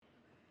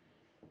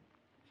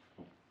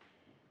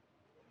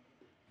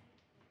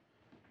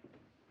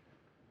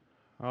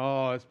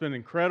Oh, it's been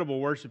incredible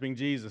worshiping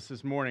Jesus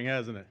this morning,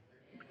 hasn't it?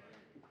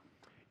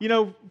 You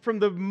know, from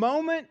the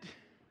moment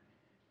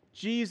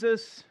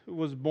Jesus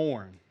was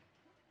born,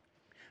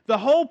 the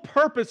whole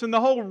purpose and the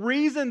whole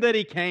reason that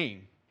He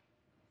came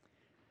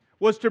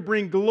was to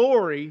bring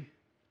glory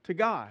to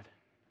God.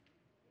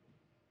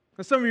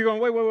 Now, some of you are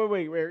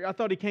going, wait. I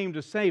thought He came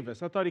to save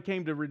us. I thought He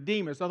came to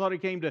redeem us. I thought He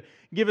came to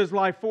give His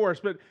life for us.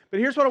 But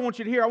here's what I want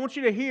you to hear. I want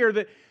you to hear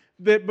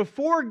that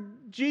before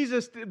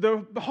Jesus,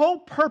 the whole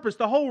purpose,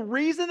 the whole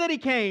reason that He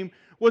came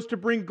was to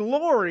bring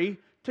glory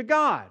to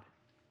God.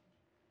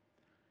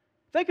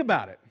 Think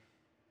about it.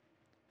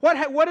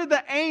 What did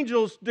the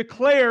angels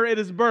declare at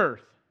His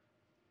birth?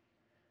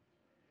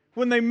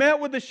 When they met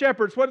with the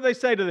shepherds, what did they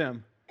say to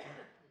them?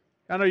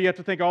 I know you have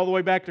to think all the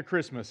way back to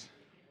Christmas.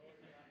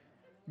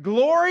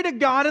 Glory to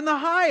God in the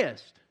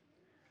highest.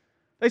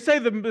 They say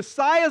the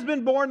Messiah has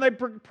been born. They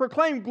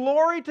proclaim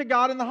glory to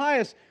God in the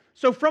highest.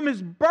 So from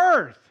His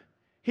birth,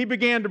 He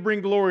began to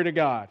bring glory to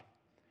God.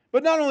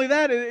 But not only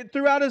that,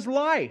 throughout His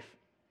life.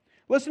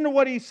 Listen to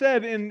what He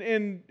said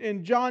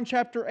in John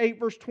chapter 8,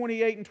 verse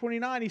 28 and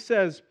 29. He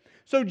says,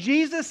 "So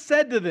Jesus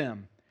said to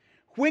them,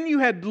 'When you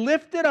had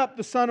lifted up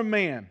the Son of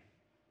Man,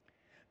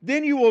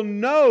 then you will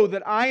know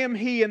that I am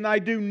He, and I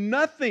do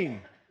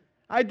nothing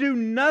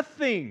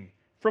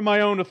from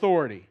my own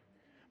authority,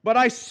 but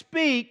I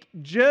speak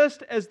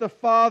just as the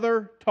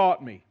Father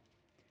taught me.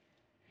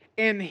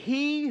 And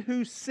He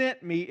who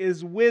sent me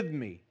is with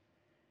me.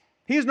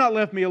 He has not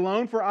left me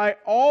alone, for I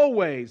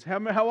always,'"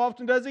 how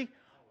often does He?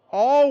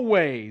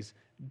 "Always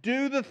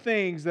do the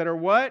things that are"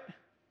 what?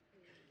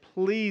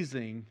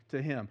 "Pleasing to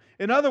Him."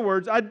 In other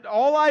words,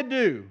 all I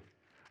do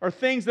are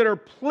things that are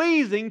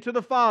pleasing to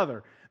the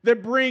Father,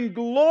 that bring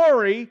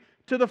glory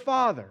to the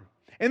Father.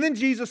 And then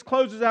Jesus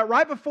closes out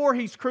right before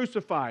He's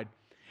crucified.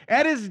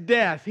 At His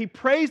death, He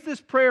prays this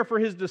prayer for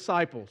His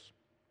disciples.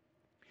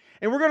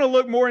 And we're going to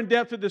look more in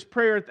depth at this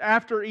prayer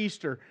after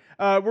Easter.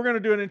 We're going to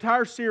do an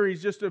entire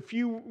series, just a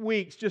few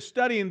weeks, just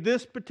studying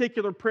this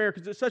particular prayer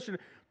because it's such a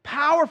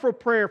powerful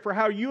prayer for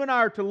how you and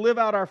I are to live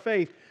out our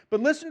faith. But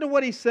listen to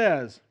what He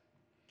says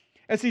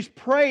as He's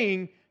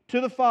praying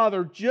to the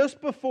Father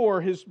just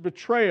before His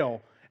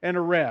betrayal and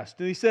arrest.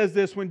 And He says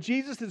this: "When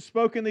Jesus had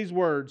spoken these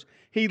words,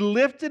 He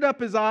lifted up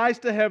His eyes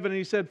to heaven and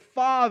He said,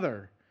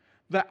 'Father,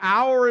 the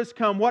hour has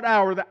come.'" What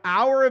hour? The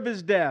hour of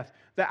His death,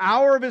 the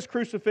hour of His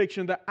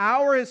crucifixion. The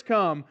hour has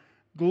come.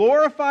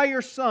 "Glorify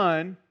your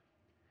Son,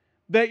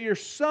 that your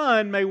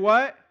Son may"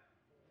 what?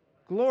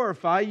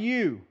 "Glorify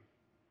you.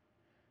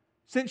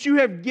 Since you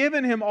have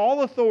given Him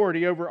all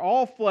authority over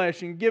all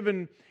flesh and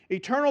given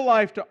eternal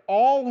life to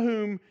all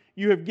whom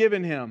you have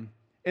given Him.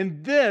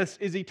 And this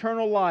is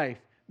eternal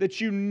life, that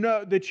you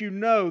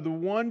know the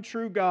one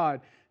true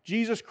God,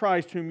 Jesus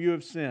Christ, whom you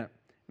have sent."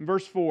 In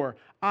verse 4,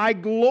 "I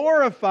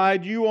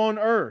glorified you on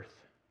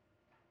earth.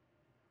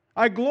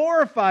 I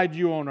glorified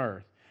you on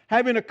earth,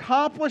 having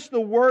accomplished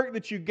the work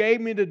that you gave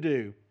me to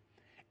do.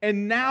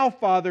 And now,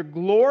 Father,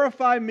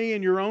 glorify me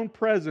in your own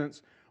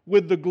presence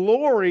with the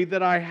glory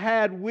that I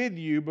had with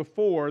you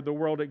before the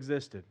world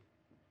existed."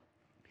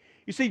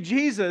 You see,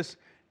 Jesus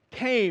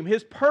came,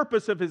 His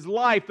purpose of His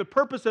life, the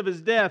purpose of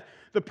His death,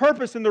 the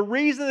purpose and the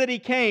reason that He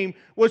came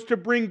was to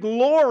bring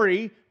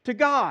glory to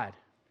God.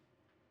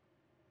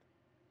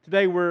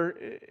 Today we're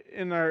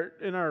in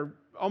our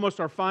almost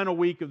our final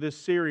week of this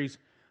series,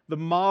 the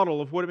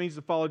model of what it means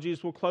to follow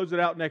Jesus. We'll close it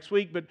out next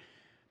week, but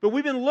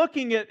we've been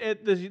looking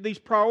at these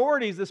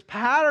priorities, this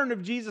pattern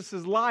of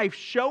Jesus' life,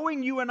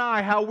 showing you and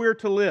I how we're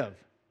to live.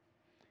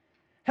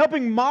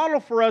 Helping model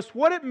for us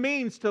what it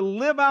means to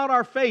live out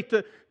our faith,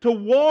 to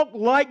walk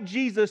like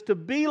Jesus, to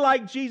be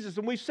like Jesus.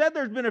 And we said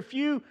there's been a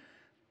few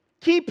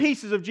key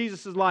pieces of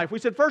Jesus' life. We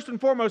said first and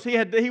foremost,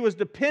 He was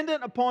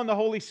dependent upon the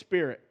Holy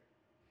Spirit.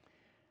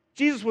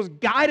 Jesus was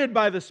guided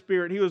by the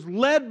Spirit. He was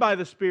led by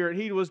the Spirit.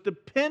 He was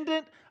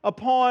dependent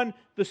upon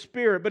the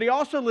Spirit. But He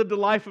also lived a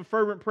life of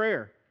fervent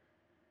prayer.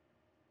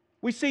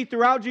 We see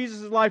throughout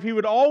Jesus' life, He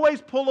would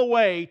always pull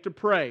away to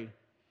pray.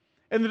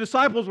 And the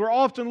disciples were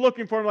often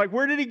looking for Him, like,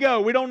 where did He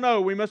go? We don't know.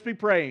 We must be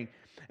praying.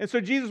 And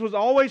so Jesus was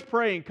always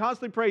praying,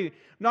 constantly praying.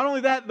 Not only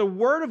that, the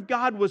Word of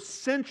God was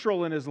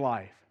central in His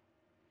life.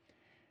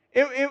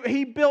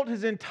 He built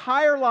His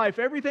entire life,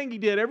 everything He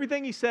did,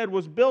 everything He said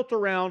was built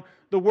around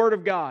the Word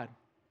of God.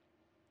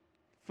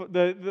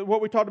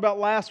 What we talked about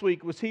last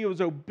week was He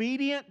was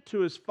obedient to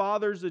His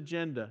Father's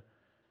agenda.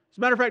 As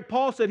a matter of fact,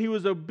 Paul said He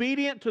was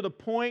obedient to the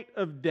point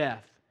of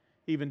death,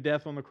 even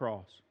death on the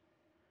cross.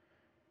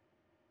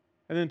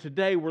 And then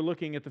today we're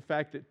looking at the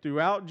fact that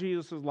throughout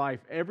Jesus' life,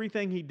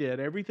 everything He did,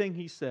 everything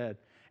He said,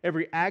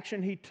 every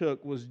action He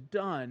took was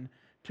done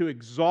to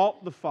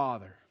exalt the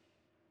Father,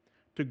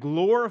 to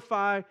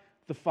glorify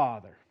the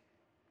Father.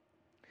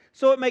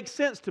 So it makes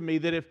sense to me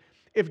that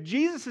if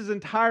Jesus'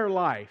 entire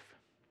life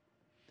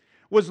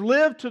was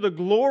lived to the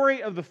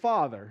glory of the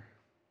Father,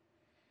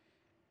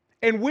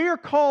 and we are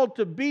called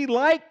to be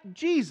like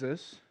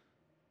Jesus,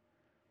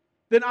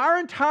 then our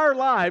entire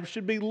lives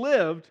should be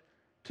lived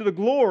to the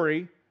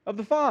glory of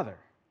the Father.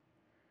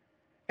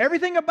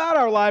 Everything about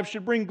our lives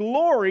should bring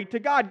glory to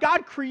God.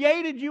 God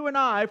created you and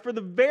I for the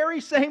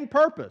very same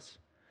purpose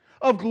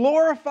of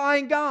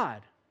glorifying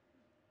God.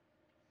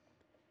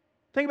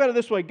 Think about it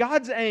this way.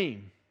 God's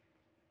aim,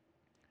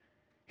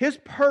 His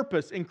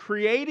purpose in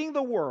creating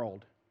the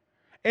world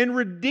and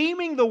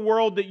redeeming the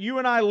world that you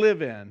and I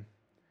live in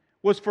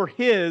was for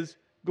His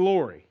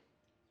glory.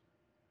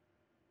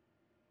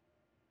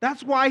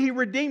 That's why He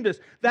redeemed us.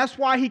 That's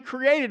why He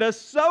created us,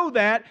 so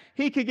that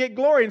He could get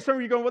glory. And some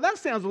of you are going, well, that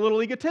sounds a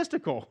little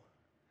egotistical.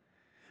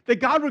 That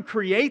God would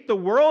create the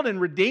world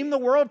and redeem the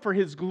world for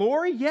His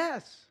glory?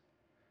 Yes.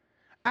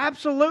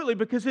 Absolutely,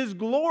 because His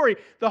glory,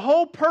 the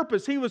whole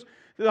purpose,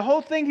 the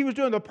whole thing He was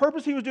doing, the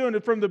purpose He was doing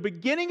from the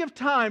beginning of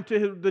time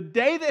to the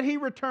day that He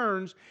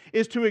returns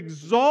is to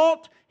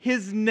exalt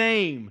His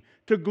name,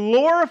 to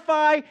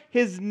glorify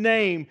His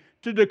name,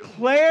 to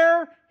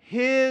declare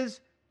His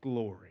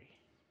glory.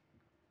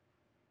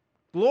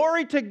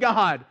 Glory to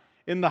God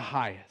in the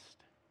highest.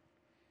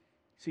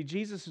 See,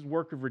 Jesus'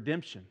 work of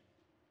redemption,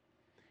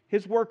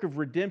 His work of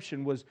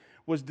redemption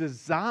was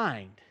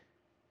designed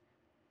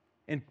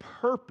and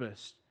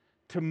purposed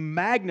to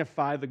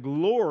magnify the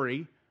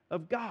glory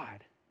of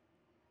God.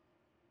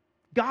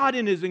 God,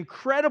 in His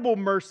incredible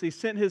mercy,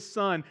 sent His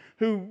Son,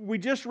 who we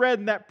just read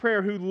in that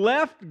prayer, who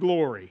left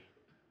glory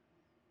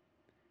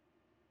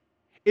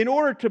in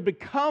order to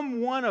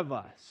become one of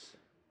us,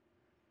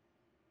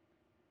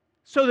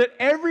 so that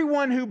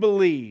everyone who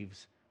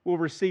believes will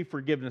receive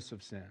forgiveness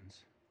of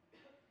sins.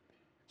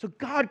 So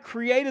God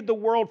created the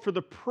world for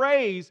the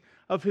praise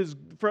of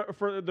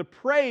for the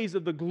praise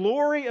of the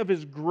glory of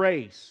His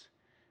grace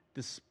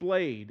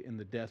displayed in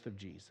the death of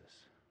Jesus.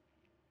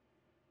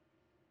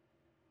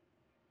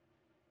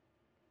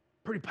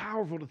 Pretty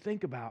powerful to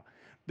think about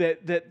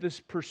that this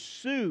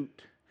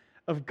pursuit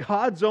of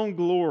God's own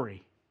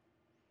glory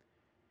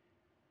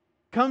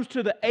comes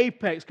to the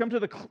apex,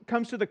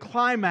 comes to the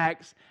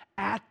climax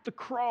at the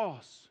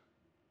cross.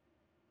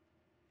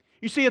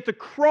 You see, at the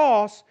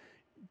cross,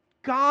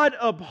 God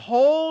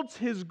upholds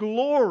His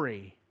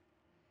glory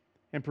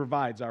and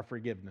provides our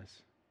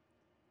forgiveness.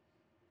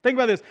 Think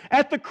about this.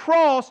 At the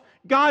cross,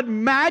 God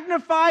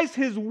magnifies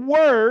His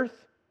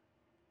worth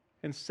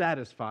and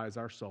satisfies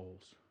our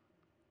souls.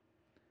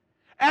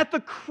 At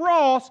the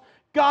cross,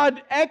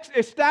 God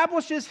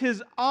establishes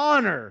His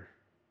honor.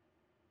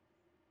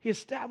 He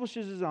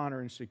establishes His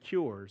honor and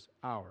secures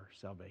our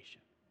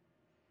salvation.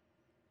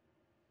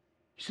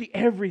 You see,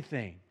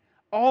 everything,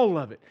 all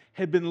of it,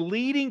 had been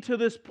leading to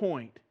this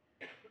point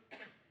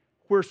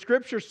where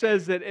Scripture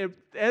says that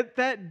at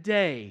that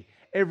day,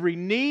 every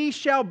knee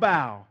shall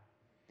bow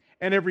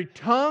and every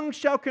tongue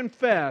shall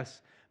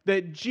confess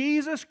that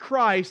Jesus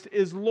Christ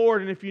is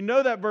Lord. And if you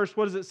know that verse,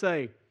 what does it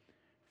say?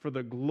 For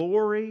the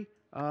glory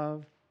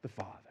of the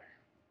Father.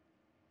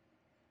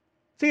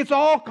 See, it's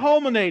all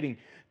culminating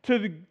for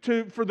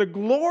the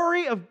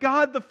glory of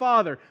God the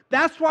Father.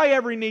 That's why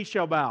every knee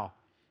shall bow.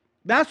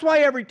 That's why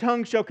every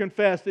tongue shall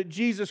confess that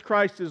Jesus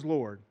Christ is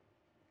Lord.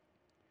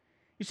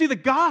 You see, the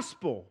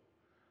gospel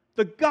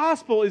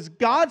is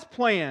God's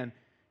plan,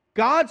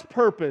 God's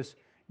purpose,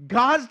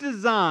 God's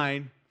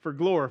design for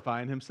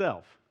glorifying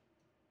Himself.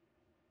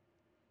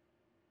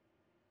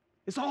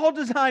 It's all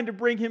designed to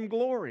bring Him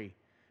glory.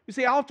 You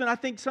see, often I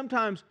think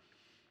sometimes,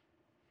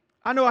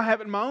 I know I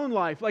have it in my own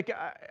life, like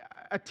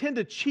I tend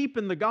to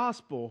cheapen the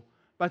gospel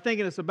by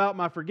thinking it's about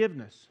my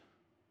forgiveness.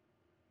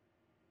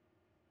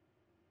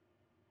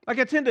 Like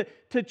I tend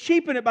to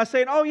cheapen it by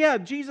saying, oh yeah,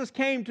 Jesus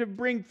came to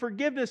bring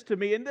forgiveness to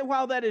me. And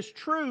while that is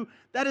true,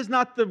 that is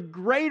not the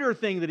greater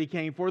thing that He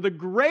came for. The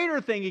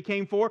greater thing He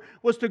came for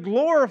was to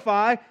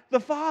glorify the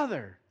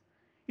Father.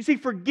 You see,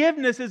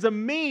 forgiveness is a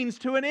means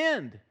to an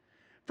end.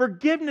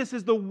 Forgiveness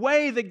is the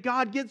way that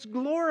God gets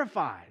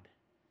glorified.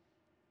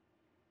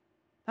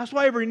 That's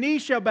why every knee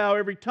shall bow,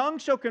 every tongue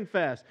shall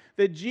confess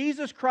that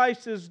Jesus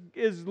Christ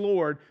is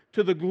Lord,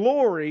 to the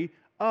glory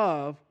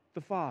of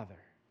the Father.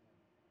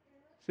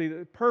 See,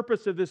 the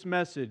purpose of this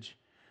message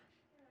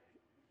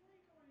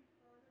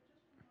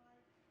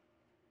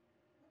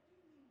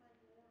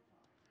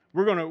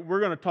we're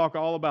going to talk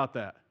all about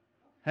that.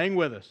 Hang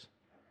with us.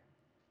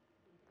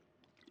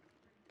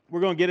 We're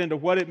going to get into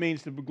what it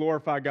means to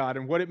glorify God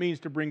and what it means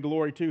to bring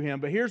glory to Him.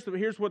 But here's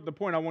what the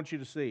point I want you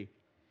to see.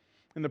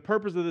 And the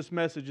purpose of this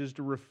message is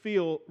to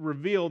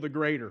reveal the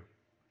greater.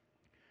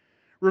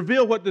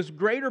 Reveal what this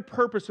greater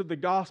purpose of the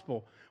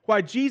gospel,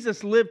 why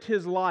Jesus lived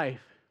His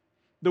life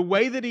the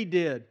way that He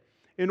did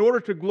in order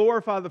to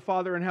glorify the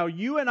Father, and how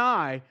you and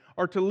I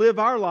are to live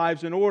our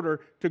lives in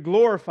order to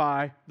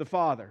glorify the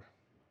Father.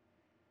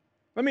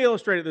 Let me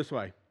illustrate it this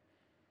way.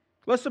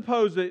 Let's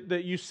suppose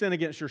that you sin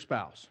against your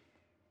spouse.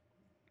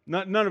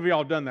 None of y'all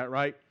have done that,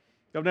 right?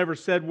 Y'all never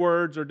said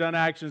words or done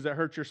actions that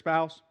hurt your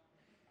spouse?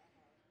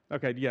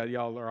 Okay, yeah,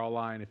 y'all are all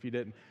lying if you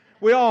didn't.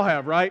 We all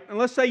have, right? And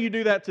let's say you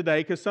do that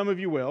today, because some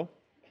of you will.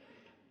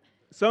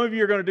 Some of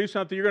you are going to do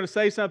something, you're going to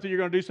say something, you're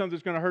going to do something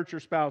that's going to hurt your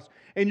spouse,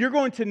 and you're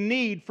going to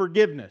need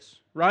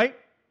forgiveness, right?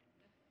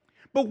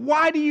 But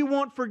why do you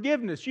want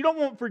forgiveness? You don't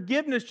want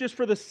forgiveness just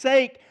for the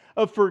sake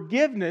of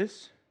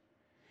forgiveness.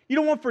 You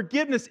don't want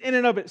forgiveness in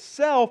and of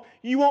itself.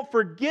 You want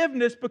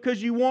forgiveness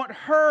because you want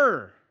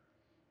her.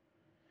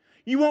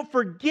 You want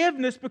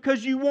forgiveness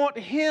because you want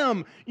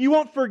Him. You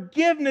want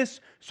forgiveness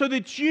so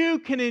that you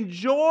can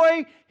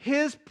enjoy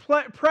His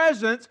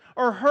presence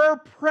or her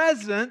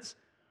presence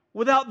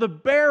without the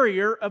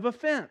barrier of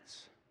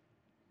offense.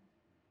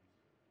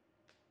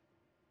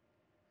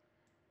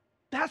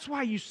 That's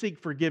why you seek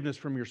forgiveness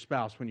from your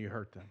spouse when you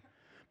hurt them.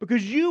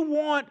 Because you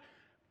want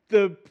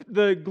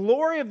the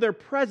glory of their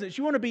presence.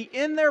 You want to be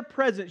in their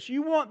presence.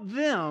 You want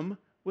them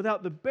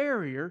without the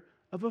barrier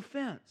of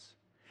offense.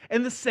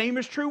 And the same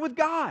is true with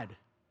God.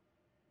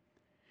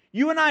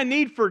 You and I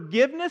need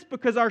forgiveness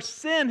because our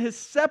sin has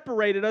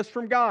separated us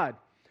from God.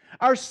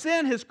 Our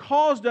sin has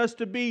caused us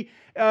to be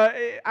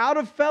out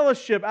of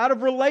fellowship, out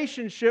of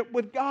relationship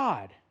with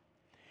God.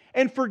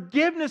 And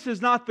forgiveness is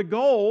not the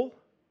goal.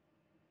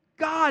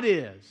 God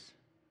is.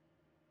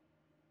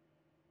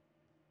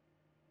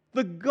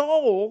 The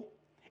goal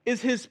is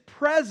His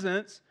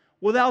presence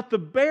without the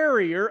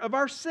barrier of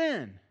our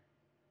sin.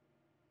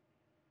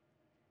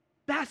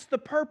 That's the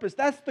purpose.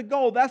 That's the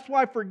goal. That's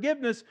why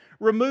forgiveness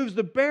removes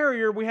the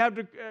barrier we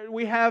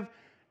have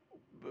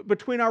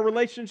between our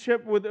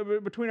relationship with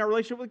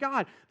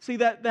God. See,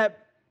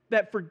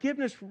 that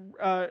forgiveness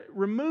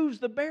removes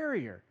the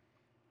barrier.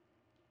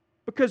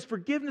 Because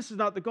forgiveness is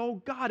not the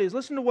goal, God is.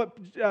 Listen to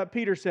what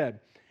Peter said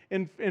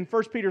in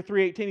 1 Peter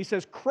 3:18. He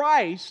says,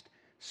 Christ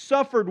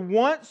suffered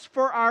once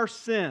for our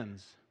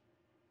sins,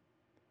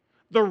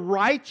 the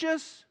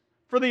righteous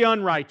for the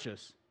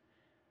unrighteous,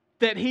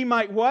 that He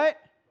might what?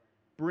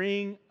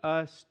 Bring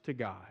us to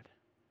God.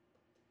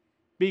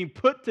 Being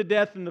put to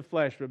death in the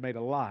flesh, but made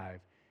alive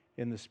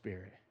in the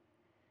Spirit.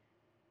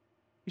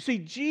 You see,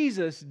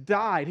 Jesus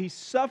died. He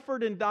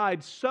suffered and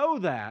died so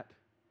that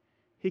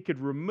He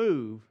could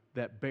remove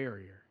that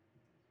barrier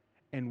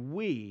and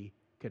we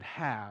could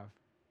have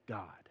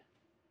God.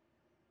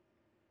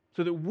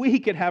 So that we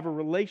could have a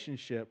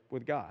relationship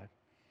with God.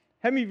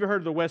 How many of you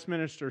heard of the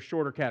Westminster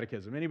Shorter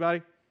Catechism? Anybody?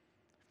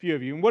 A few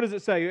of you. And what does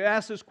it say? It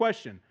asks this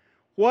question.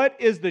 What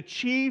is the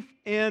chief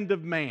end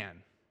of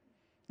man?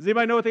 Does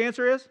anybody know what the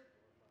answer is?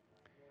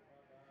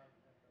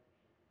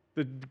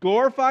 To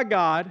glorify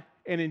God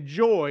and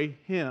enjoy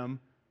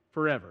Him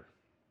forever.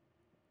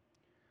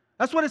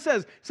 That's what it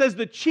says. It says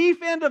the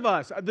chief end of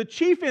us, the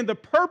chief end, the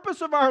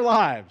purpose of our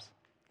lives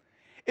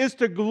is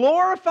to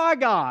glorify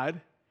God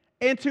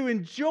and to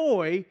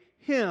enjoy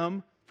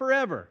Him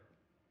forever.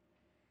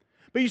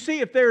 But you see,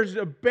 if there's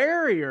a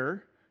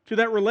barrier to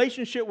that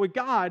relationship with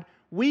God,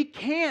 we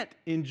can't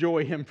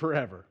enjoy Him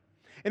forever.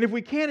 And if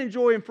we can't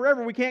enjoy Him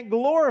forever, we can't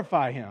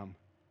glorify Him.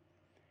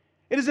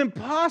 It is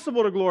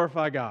impossible to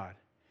glorify God.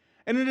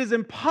 And it is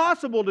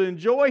impossible to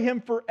enjoy Him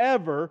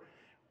forever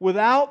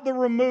without the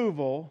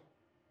removal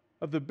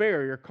of the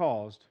barrier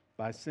caused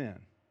by sin.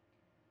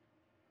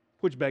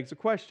 Which begs the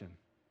question,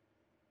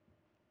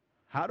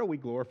 how do we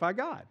glorify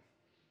God?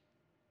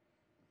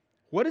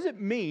 What does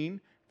it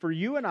mean for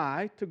you and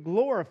I to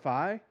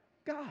glorify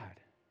God?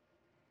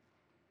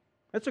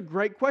 That's a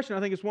great question. I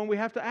think it's one we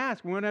have to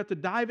ask. We're going to have to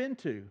dive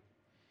into.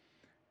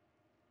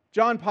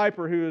 John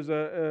Piper, who is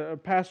a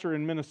pastor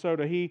in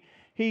Minnesota,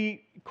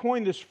 he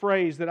coined this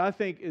phrase that I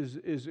think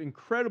is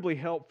incredibly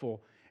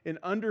helpful in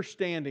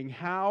understanding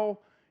how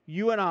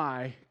you and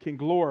I can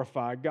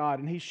glorify God.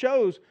 And he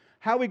shows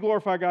how we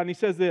glorify God. And he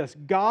says this,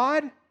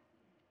 God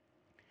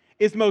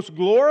is most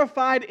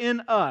glorified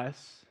in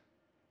us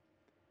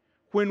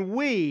when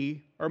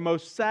we are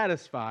most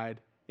satisfied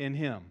in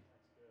Him.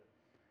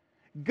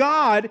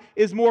 God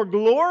is more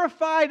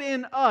glorified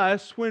in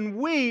us when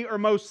we are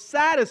most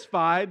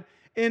satisfied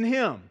in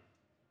Him.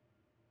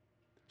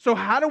 So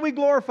how do we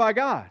glorify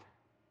God?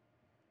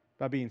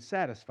 By being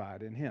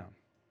satisfied in Him.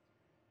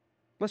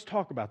 Let's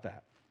talk about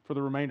that for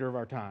the remainder of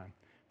our time.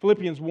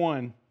 Philippians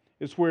 1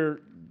 is where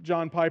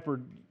John Piper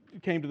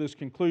came to this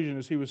conclusion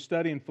as he was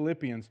studying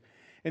Philippians.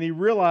 And he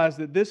realized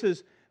that this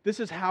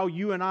is how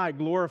you and I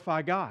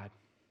glorify God.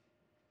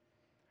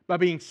 By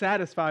being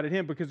satisfied in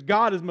Him, because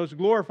God is most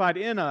glorified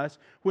in us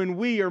when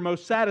we are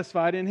most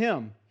satisfied in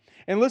Him.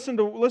 And listen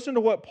to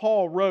what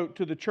Paul wrote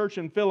to the church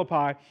in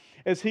Philippi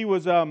as he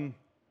was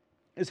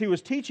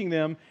teaching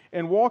them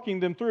and walking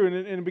them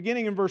through. And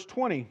beginning in verse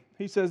 20,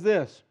 he says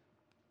this,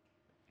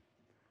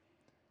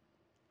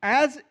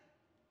 as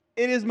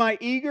it is my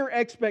eager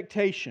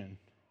expectation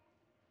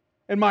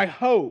and my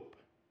hope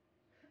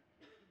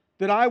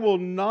that I will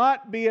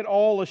not be at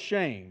all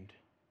ashamed,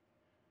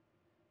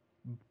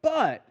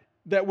 but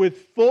that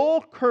with full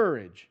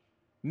courage,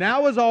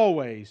 now as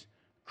always,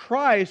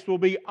 Christ will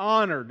be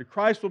honored.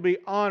 Christ will be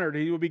honored.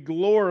 He will be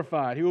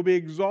glorified. He will be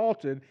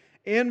exalted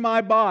in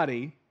my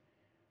body,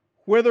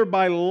 whether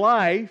by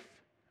life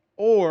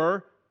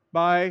or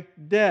by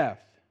death.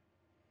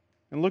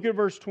 And look at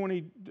verse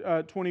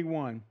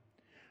 21.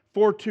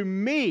 For to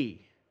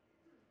me,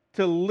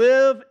 to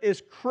live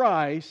is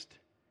Christ,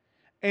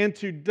 and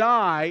to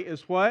die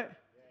is what?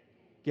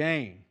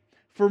 Gain.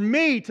 For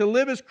me, to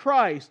live is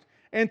Christ,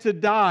 and to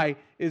die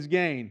is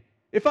gain.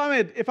 If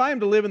I am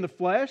to live in the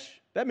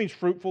flesh, that means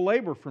fruitful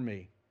labor for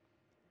me.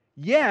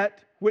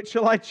 Yet, which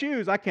shall I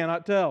choose? I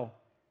cannot tell.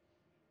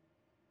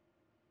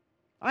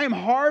 I am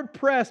hard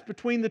pressed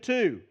between the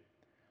two.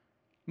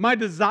 My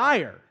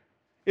desire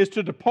is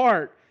to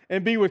depart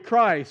and be with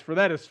Christ, for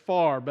that is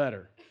far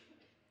better.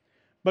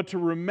 But to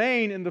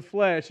remain in the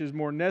flesh is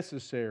more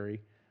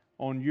necessary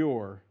on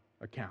your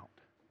account.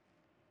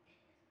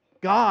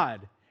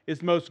 God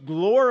is most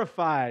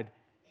glorified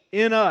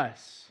in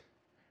us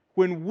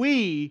when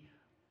we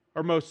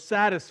are most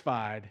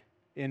satisfied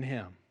in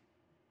Him.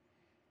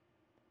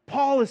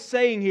 Paul is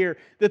saying here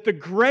that the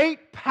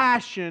great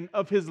passion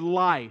of his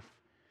life,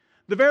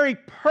 the very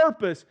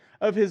purpose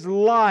of his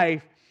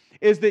life,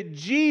 is that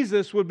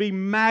Jesus would be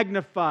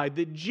magnified,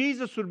 that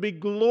Jesus would be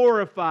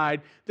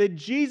glorified, that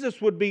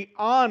Jesus would be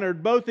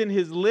honored both in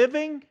His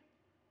living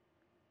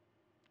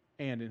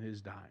and in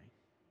His dying.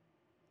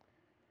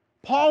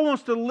 Paul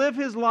wants to live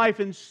his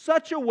life in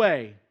such a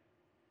way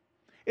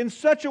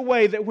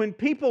that when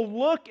people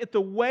look at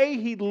the way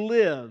he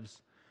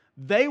lives,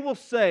 they will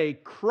say,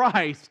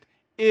 Christ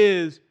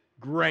is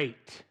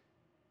great.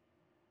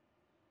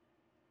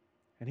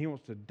 And he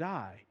wants to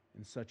die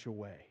in such a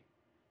way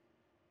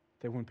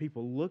that when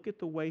people look at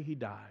the way he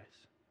dies,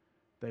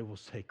 they will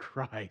say,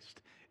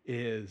 Christ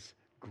is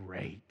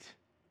great.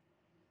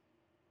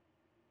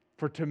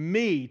 For to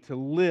me, to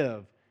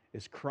live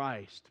is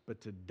Christ, but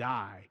to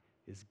die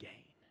is gain.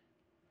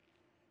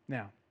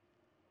 Now,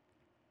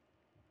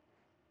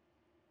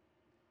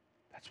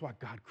 that's why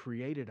God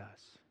created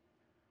us.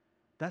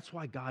 That's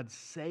why God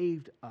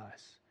saved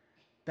us.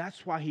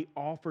 That's why He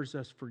offers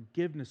us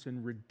forgiveness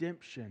and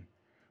redemption.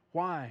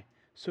 Why?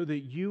 So that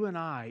you and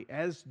I,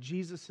 as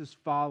Jesus'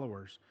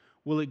 followers,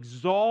 will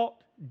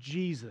exalt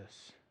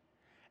Jesus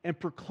and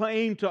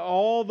proclaim to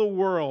all the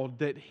world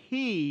that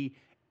He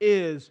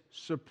is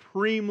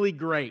supremely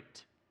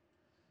great,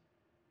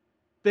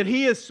 that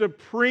He is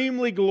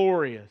supremely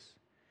glorious,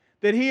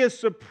 that He is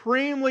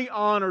supremely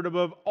honored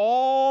above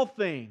all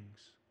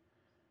things.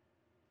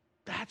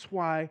 That's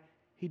why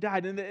He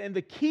died. And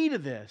the key to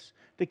this,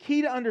 the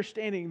key to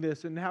understanding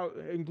this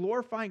and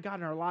glorifying God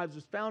in our lives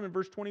is found in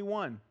verse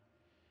 21.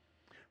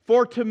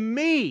 For to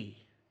me,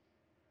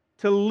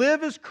 to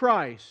live is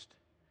Christ,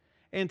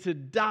 and to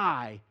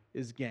die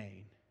is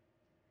gain.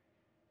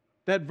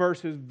 That verse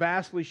has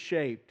vastly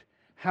shaped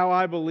how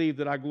I believe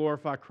that I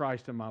glorify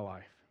Christ in my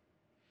life.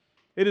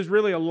 It is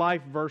really a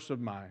life verse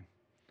of mine.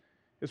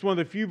 It's one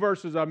of the few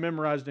verses I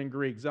memorized in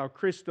Greek. Zao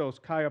Christos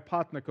kai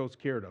apatnikos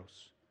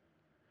kyrdos.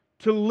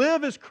 To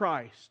live is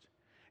Christ,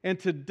 and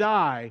to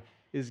die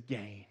is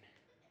gain.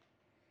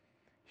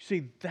 You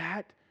see,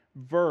 that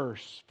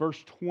verse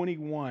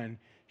 21,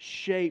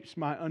 shapes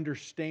my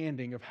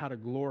understanding of how to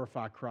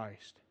glorify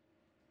Christ.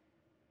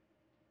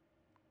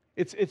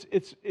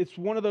 It's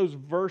one of those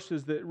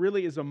verses that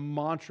really is a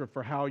mantra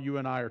for how you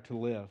and I are to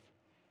live.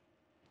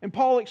 And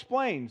Paul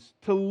explains,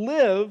 to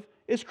live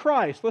is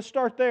Christ. Let's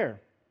start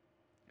there.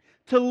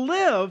 To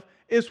live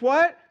is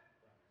what?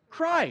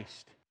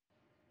 Christ.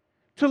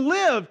 To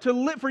live,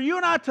 for you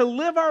and I to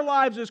live our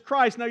lives as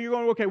Christ. Now you're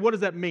going, okay, what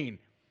does that mean?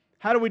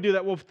 How do we do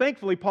that? Well,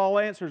 thankfully, Paul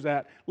answers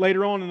that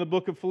later on in the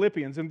book of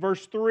Philippians. In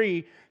verse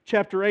 3,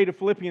 chapter 8 of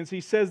Philippians,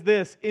 he says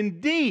this,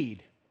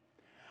 indeed,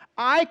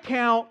 I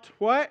count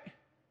what?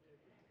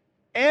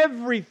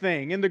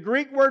 Everything. And the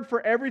Greek word for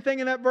everything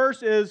in that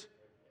verse is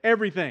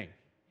everything.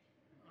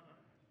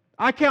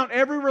 I count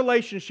every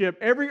relationship,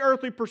 every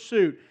earthly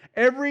pursuit,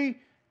 every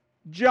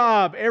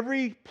job,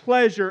 every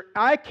pleasure.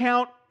 I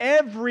count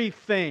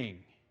everything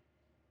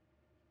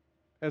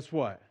as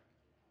what?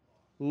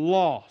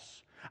 Loss.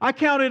 I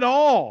count it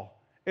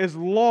all as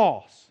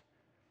loss.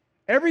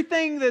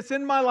 Everything that's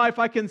in my life,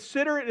 I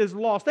consider it as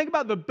loss. Think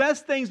about the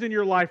best things in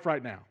your life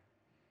right now.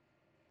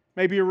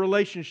 Maybe a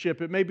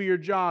relationship, it may be your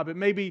job, it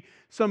may be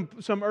some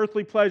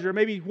earthly pleasure,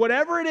 maybe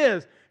whatever it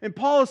is. And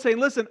Paul is saying,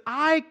 listen,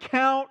 I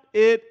count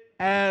it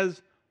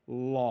as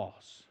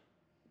loss.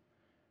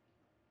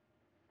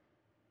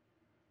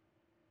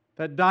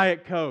 That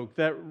Diet Coke,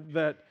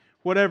 that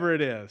whatever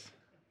it is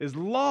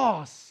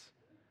loss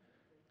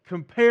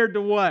compared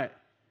to what?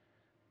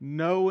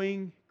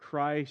 Knowing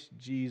Christ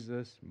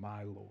Jesus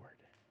my Lord.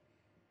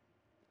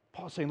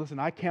 Paul's saying, listen,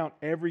 I count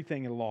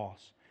everything in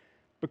loss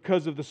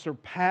because of the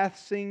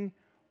surpassing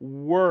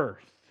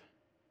worth.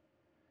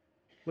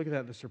 Look at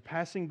that, the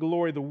surpassing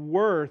glory, the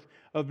worth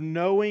of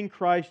knowing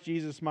Christ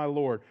Jesus my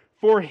Lord.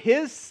 For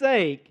His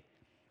sake,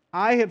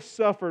 I have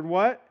suffered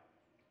what?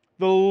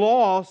 The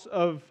loss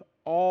of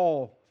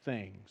all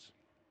things.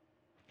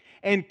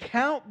 And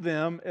count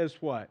them as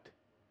what?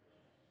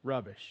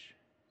 Rubbish.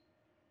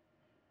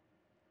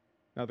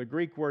 Now, the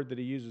Greek word that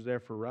he uses there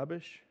for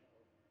rubbish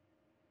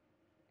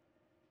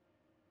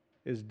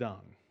is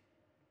dung.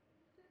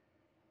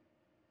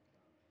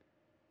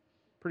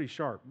 Pretty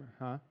sharp,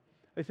 huh?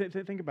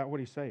 Think about what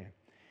he's saying.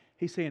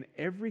 He's saying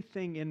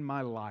everything in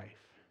my life,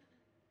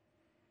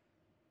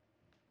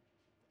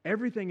 I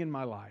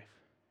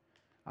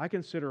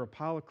consider a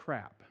pile of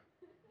crap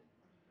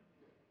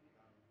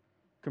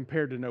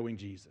compared to knowing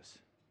Jesus.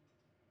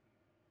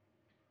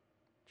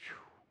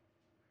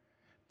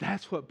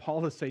 That's what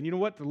Paul is saying. You know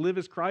what to live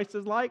as Christ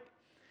is like?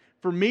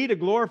 For me to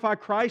glorify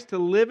Christ, to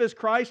live as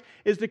Christ,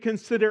 is to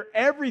consider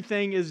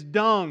everything as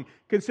dung,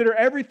 consider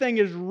everything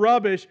as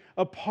rubbish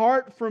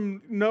apart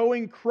from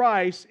knowing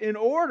Christ in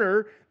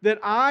order that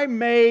I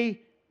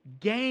may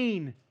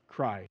gain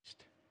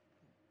Christ.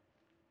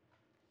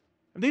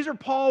 And these are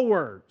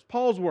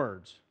Paul's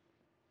words.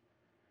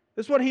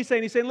 This is what he's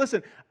saying. He's saying,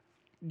 listen,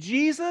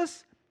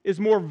 Jesus is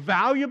more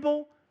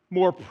valuable,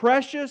 more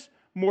precious,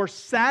 more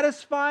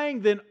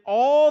satisfying than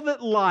all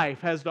that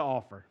life has to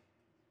offer.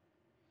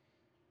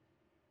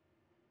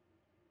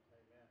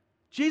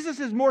 Jesus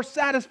is more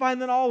satisfying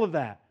than all of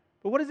that.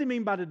 But what does he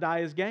mean by to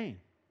die as gain?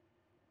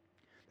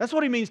 That's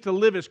what he means to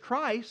live as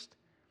Christ.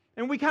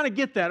 And we kind of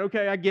get that.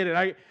 Okay, I get it.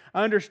 I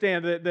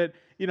understand that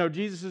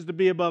Jesus is to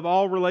be above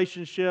all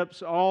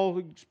relationships,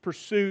 all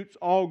pursuits,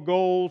 all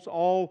goals,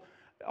 all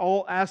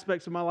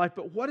aspects of my life.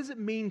 But what does it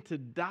mean to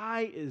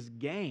die as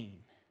gain?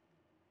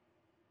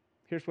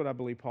 Here's what I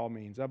believe Paul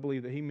means. I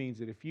believe that he means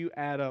that if you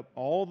add up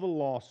all the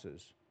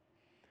losses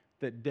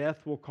that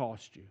death will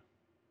cost you,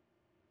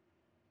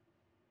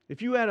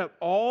 if you add up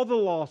all the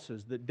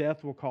losses that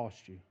death will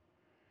cost you,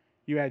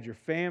 you add your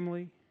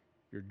family,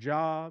 your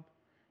job,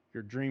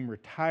 your dream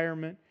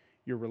retirement,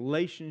 your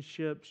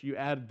relationships, you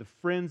add the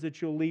friends that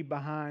you'll leave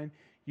behind,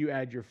 you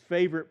add your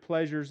favorite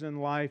pleasures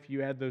in life,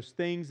 you add those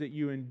things that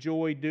you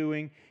enjoy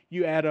doing,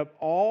 you add up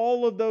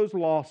all of those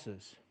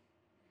losses,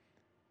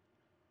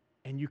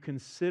 and you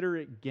consider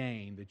it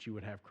gain that you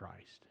would have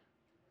Christ.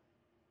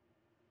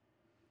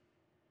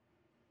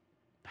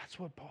 That's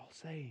what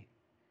Paul's saying.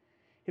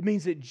 It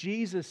means that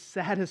Jesus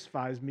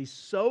satisfies me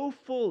so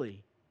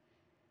fully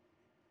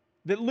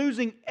that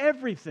losing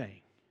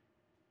everything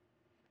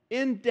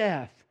in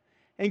death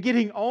and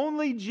getting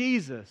only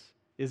Jesus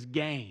is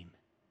gain.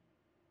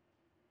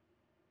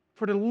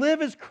 For to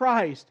live as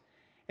Christ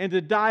and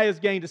to die as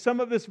gain. To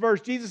sum up this verse,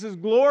 Jesus is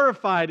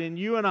glorified in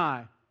you and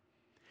I.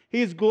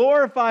 He is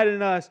glorified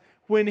in us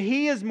when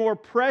He is more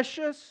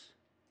precious,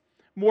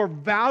 more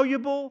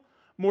valuable,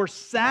 more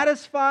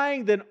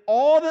satisfying than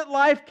all that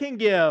life can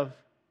give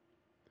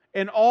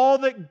and all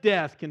that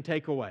death can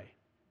take away.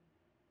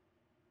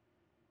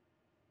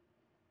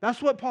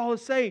 That's what Paul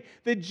is saying,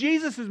 that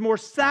Jesus is more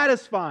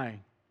satisfying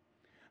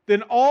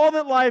than all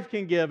that life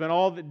can give and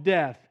all that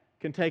death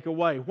can take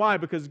away. Why?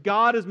 Because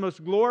God is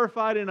most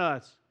glorified in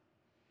us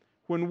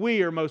when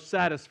we are most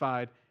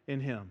satisfied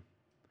in Him.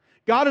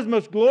 God is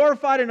most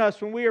glorified in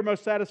us when we are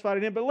most satisfied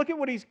in Him. But look at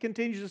what he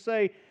continues to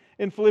say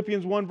in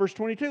Philippians 1 verse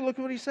 22. Look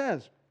at what he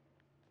says.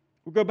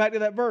 We'll go back to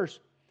that verse.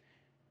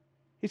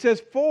 He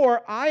says,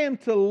 "For I am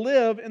to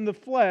live in the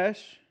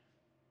flesh."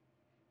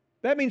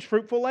 That means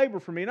fruitful labor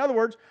for me. In other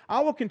words,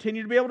 I will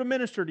continue to be able to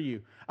minister to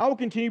you. I will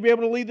continue to be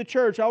able to lead the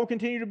church. I will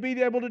continue to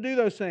be able to do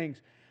those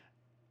things.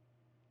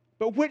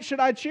 But which should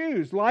I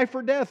choose? Life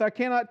or death? I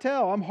cannot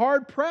tell. I'm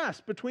hard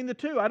pressed between the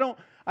two. I don't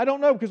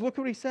know, because look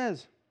what he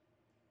says.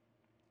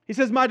 He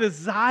says, "My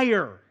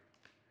desire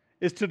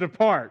is to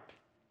depart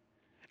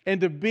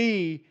and to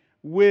be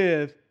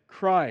with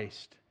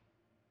Christ.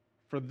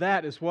 For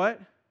that is what?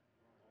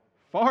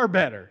 Far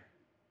better."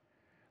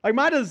 Like,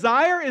 my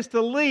desire is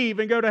to leave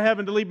and go to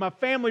heaven, to leave my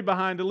family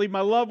behind, to leave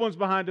my loved ones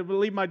behind, to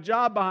leave my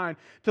job behind,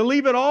 to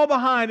leave it all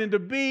behind and to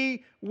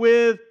be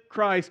with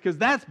Christ, because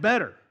that's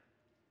better.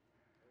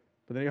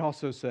 But then he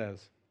also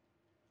says,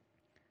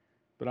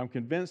 "But I'm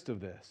convinced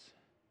of this,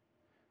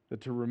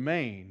 that to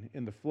remain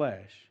in the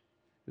flesh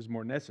is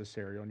more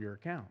necessary on your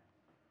account."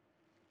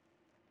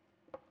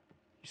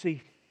 You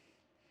see,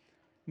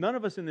 none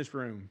of us in this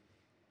room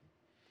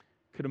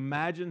could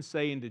imagine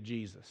saying to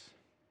Jesus,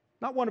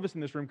 not one of us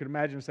in this room could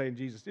imagine saying to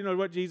Jesus, "You know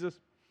what, Jesus?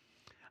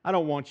 I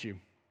don't want you.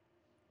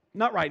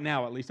 Not right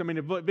now, at least. I mean,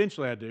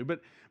 eventually I do,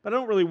 but I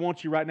don't really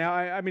want you right now.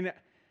 I mean,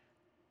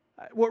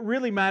 what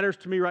really matters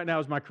to me right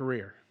now is my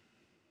career.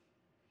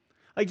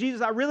 Like,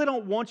 Jesus, I really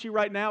don't want you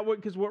right now,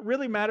 because what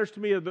really matters to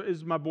me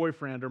is my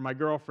boyfriend or my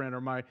girlfriend or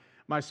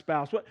my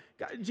spouse.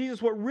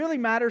 Jesus, what really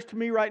matters to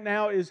me right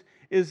now is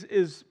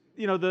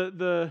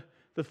the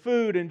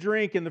food and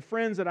drink and the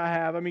friends that I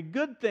have. I mean,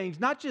 good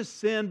things, not just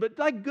sin, but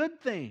like good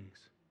things.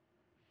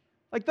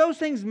 Like, those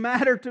things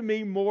matter to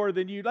me more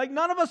than you." Like,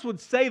 none of us would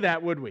say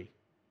that, would we?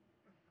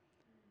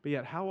 But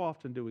yet, how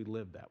often do we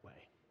live that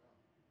way?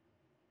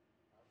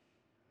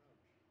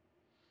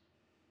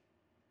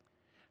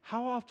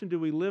 How often do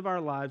we live our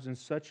lives in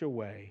such a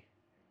way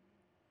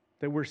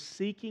that we're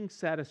seeking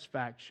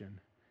satisfaction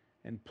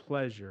and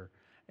pleasure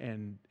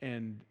and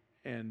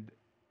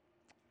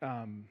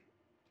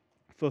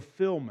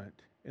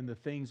fulfillment in the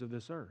things of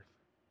this earth?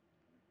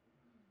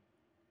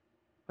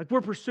 Like,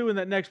 we're pursuing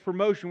that next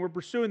promotion, we're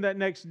pursuing that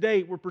next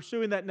date, we're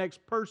pursuing that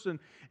next person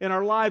in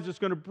our lives that's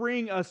going to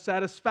bring us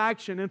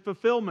satisfaction and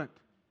fulfillment.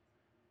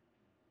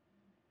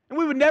 And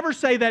we would never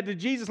say that to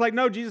Jesus, like,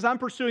 "No, Jesus, I'm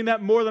pursuing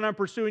that more than I'm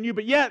pursuing you."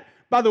 But yet,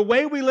 by the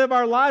way we live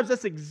our lives,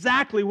 that's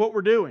exactly what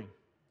we're doing.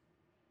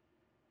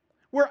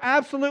 We're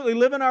absolutely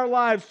living our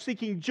lives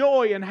seeking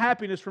joy and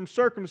happiness from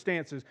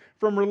circumstances,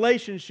 from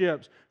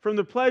relationships, from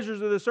the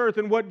pleasures of this earth.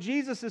 And what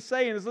Jesus is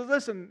saying is,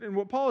 listen, and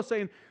what Paul is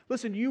saying,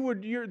 listen,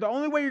 the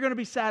only way you're going to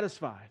be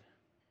satisfied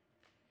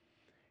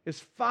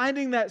is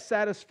finding that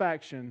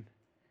satisfaction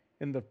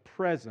in the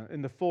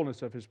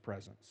fullness of His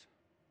presence.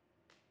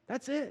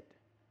 That's it.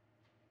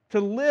 To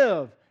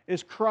live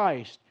is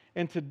Christ,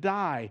 and to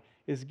die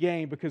is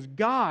gain, because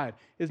God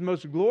is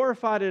most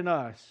glorified in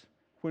us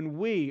when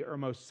we are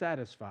most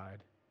satisfied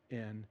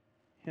in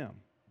Him.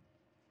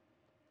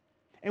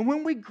 And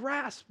when we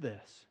grasp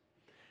this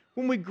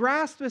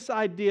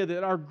idea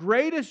that our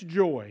greatest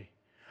joy,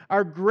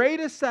 our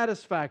greatest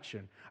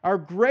satisfaction, our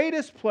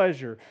greatest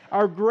pleasure,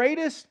 our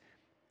greatest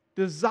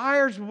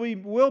desires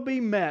will be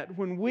met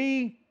when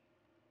we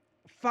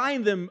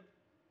find them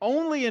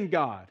only in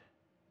God.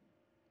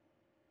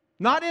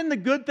 Not in the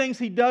good things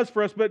He does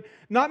for us, but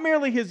not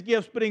merely His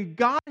gifts, but in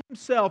God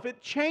Himself.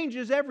 It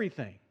changes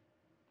everything.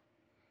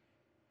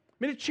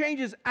 I mean, it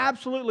changes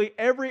absolutely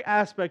every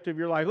aspect of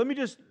your life. I'm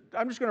just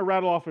going to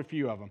rattle off a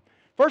few of them.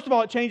 First of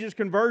all, it changes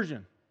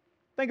conversion.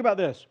 Think about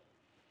this.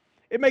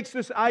 It makes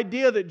this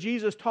idea that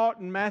Jesus taught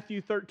in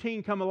Matthew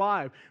 13 come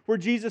alive, where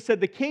Jesus said,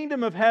 the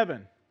kingdom of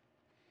heaven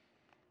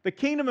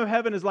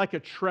is like a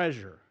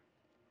treasure.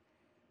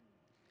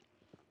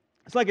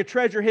 It's like a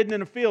treasure hidden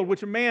in a field,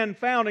 which a man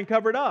found and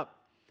covered up.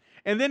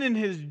 And then in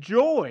his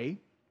joy,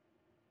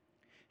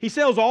 he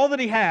sells all that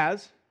he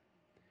has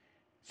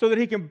so that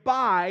he can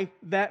buy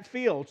that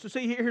field. So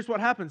see, here's what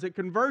happens. At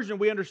conversion,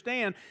 we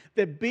understand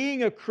that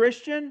being a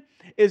Christian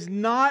is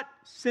not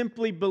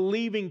simply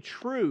believing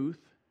truth.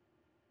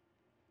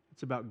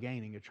 It's about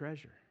gaining a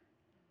treasure.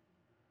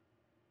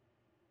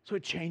 So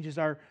it changes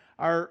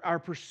our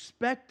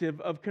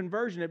perspective of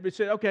conversion. It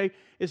said, okay,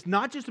 it's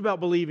not just about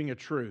believing a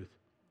truth.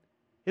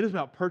 It is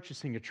about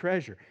purchasing a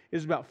treasure. It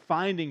is about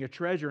finding a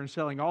treasure and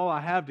selling all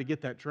I have to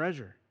get that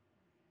treasure.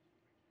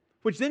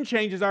 Which then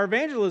changes our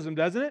evangelism,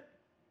 doesn't it?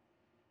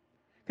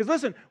 Because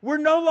listen, we're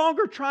no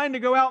longer trying to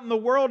go out in the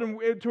world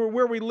and to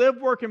where we live,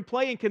 work, and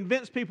play and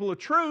convince people of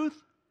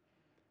truth.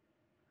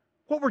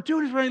 What we're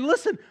doing is saying,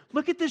 listen,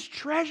 look at this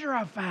treasure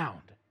I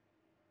found.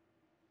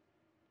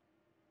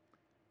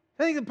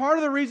 I think that part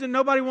of the reason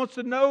nobody wants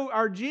to know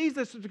our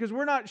Jesus is because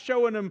we're not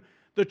showing them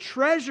the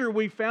treasure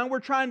we found. We're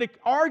trying to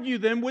argue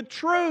them with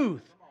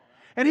truth.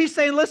 And He's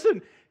saying,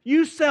 listen,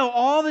 you sell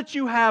all that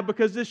you have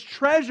because this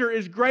treasure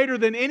is greater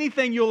than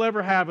anything you'll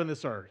ever have in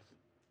this earth.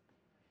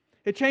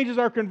 It changes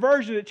our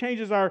conversion. It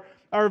changes our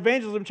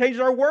evangelism. It changes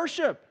our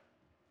worship.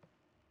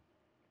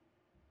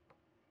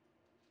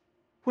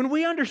 When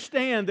we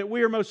understand that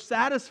we are most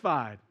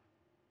satisfied,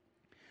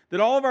 that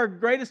all of our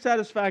greatest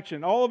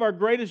satisfaction, all of our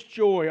greatest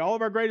joy, all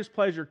of our greatest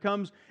pleasure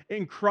comes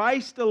in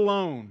Christ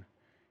alone,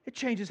 it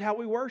changes how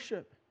we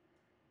worship.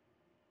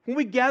 When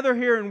we gather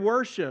here and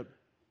worship,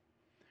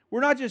 we're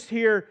not just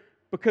here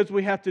because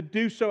we have to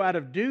do so out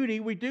of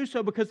duty. We do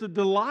so because of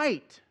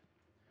delight.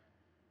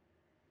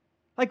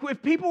 Like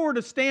if people were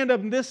to stand up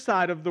on this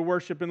side of the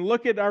worship and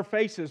look at our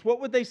faces, what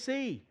would they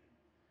see?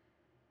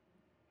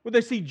 Would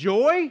they see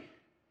joy?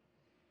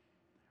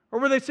 Or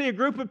would they see a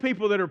group of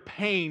people that are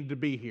pained to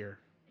be here?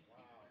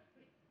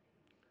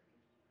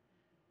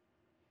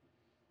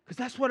 Because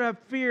that's what I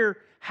fear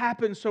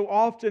happens so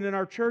often in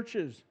our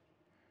churches.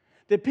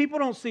 That people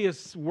don't see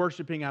us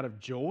worshiping out of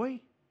joy.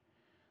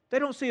 They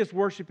don't see us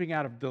worshiping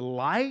out of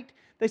delight.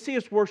 They see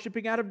us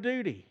worshiping out of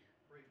duty.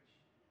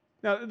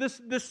 Now, this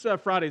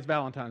Friday is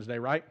Valentine's Day,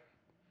 right?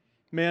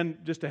 Men,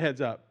 just a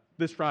heads up.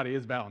 This Friday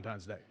is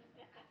Valentine's Day.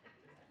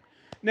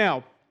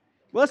 Now,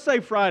 let's say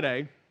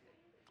Friday,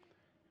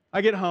 I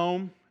get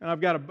home, and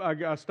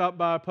I stop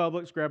by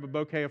Publix, grab a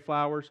bouquet of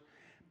flowers,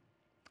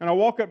 and I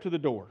walk up to the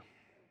door.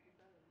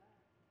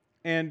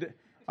 And,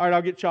 all right,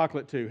 I'll get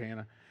chocolate too,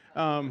 Hannah.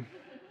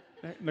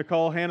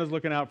 Nicole, Hannah's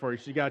looking out for you.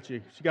 She got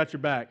you. She got your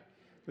back.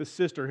 This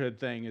sisterhood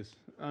thing is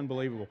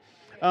unbelievable.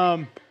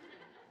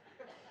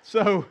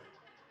 So,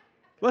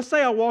 let's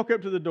say I walk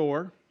up to the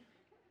door,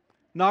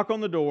 knock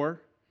on the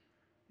door.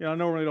 You know, I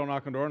normally don't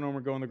knock on the door. I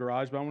normally go in the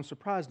garage, but I want to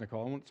surprise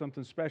Nicole. I want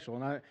something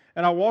special.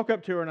 And I walk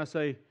up to her and I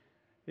say,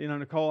 you know,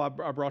 Nicole, I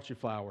brought you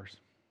flowers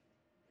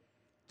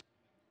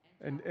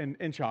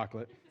and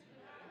chocolate.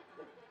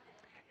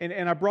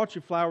 And I brought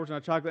you flowers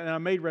and chocolate, and I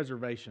made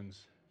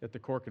reservations at the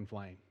Cork and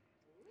Flame.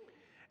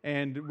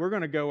 And we're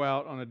going to go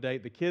out on a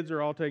date. The kids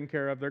are all taken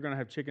care of. They're going to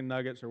have chicken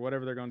nuggets or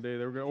whatever they're going to do.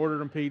 They're going to order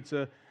them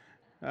pizza,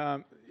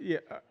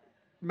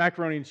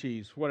 macaroni and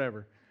cheese,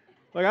 whatever.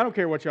 Like, I don't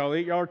care what y'all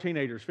eat. Y'all are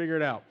teenagers. Figure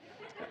it out.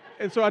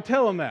 And so I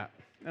tell them that.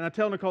 And I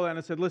tell Nicole that, and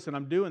I said, listen,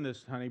 I'm doing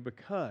this, honey,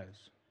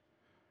 because,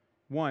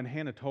 one,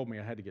 Hannah told me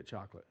I had to get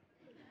chocolate.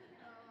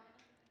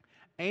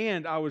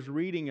 And I was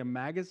reading a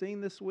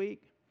magazine this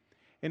week,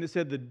 and it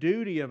said the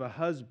duty of a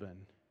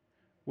husband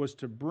was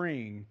to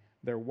bring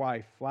their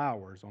wife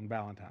flowers on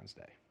Valentine's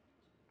Day.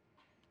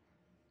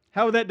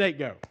 How would that date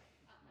go?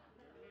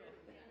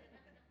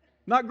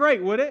 Not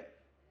great, would it?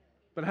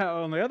 But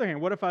on the other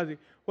hand,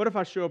 what What if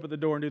I show up at the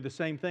door and do the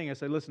same thing? I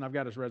say, listen, I've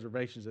got us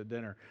reservations at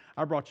dinner.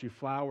 I brought you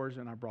flowers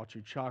and I brought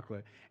you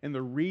chocolate. And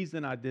the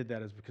reason I did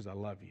that is because I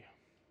love you.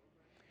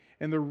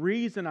 And the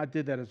reason I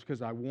did that is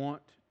because I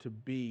want to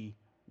be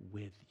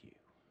with you.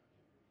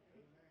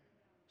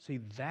 See,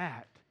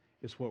 that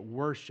is what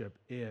worship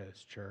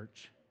is,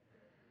 church.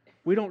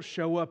 We don't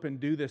show up and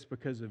do this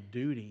because of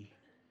duty.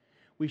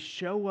 We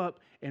show up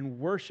and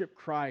worship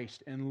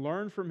Christ and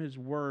learn from His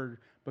Word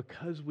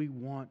because we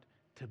want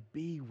to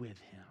be with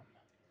Him.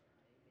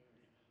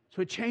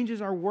 So it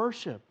changes our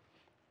worship.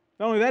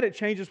 Not only that, it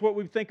changes what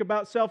we think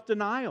about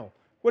self-denial.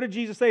 What did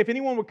Jesus say? If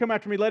anyone would come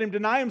after me, let him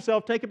deny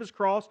himself, take up his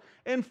cross,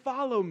 and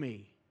follow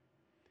me.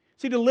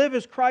 See, to live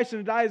as Christ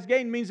and to die as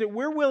gain means that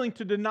we're willing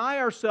to deny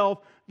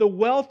ourselves the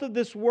wealth of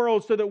this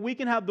world so that we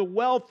can have the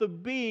wealth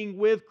of being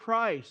with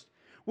Christ.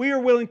 We are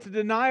willing to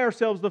deny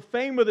ourselves the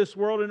fame of this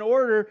world in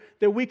order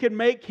that we can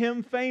make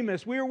Him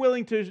famous. We are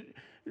willing to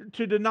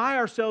deny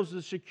ourselves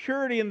the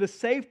security and the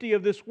safety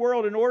of this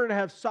world in order to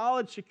have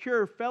solid,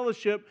 secure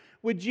fellowship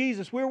with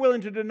Jesus. We're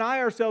willing to deny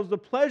ourselves the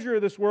pleasure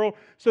of this world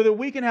so that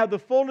we can have the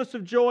fullness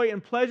of joy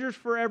and pleasures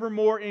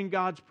forevermore in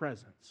God's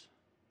presence.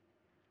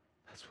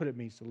 That's what it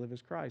means to live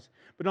as Christ.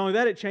 But not only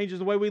that, it changes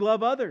the way we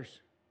love others.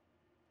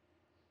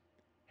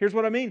 Here's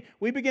what I mean.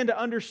 We begin to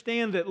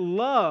understand that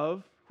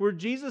love, where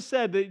Jesus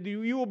said that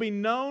you will be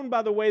known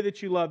by the way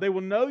that you love. They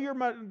will know you're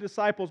my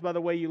disciples by the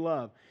way you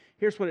love.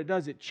 Here's what it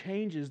does. It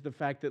changes the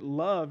fact that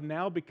love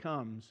now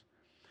becomes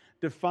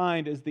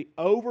defined as the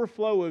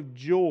overflow of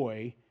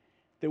joy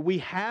that we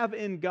have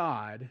in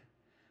God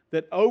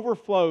that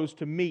overflows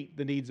to meet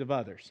the needs of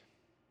others.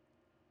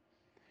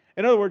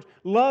 In other words,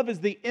 love is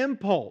the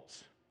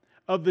impulse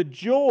of the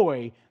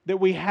joy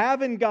that we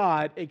have in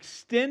God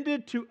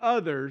extended to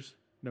others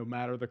no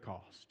matter the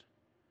cost.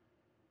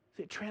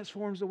 It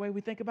transforms the way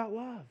we think about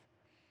love.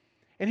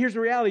 And here's the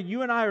reality.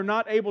 You and I are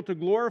not able to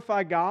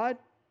glorify God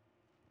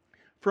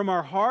from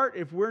our heart.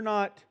 If we're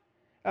not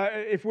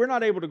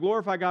able to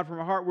glorify God from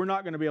our heart, we're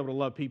not going to be able to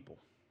love people.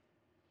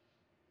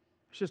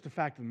 It's just a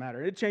fact of the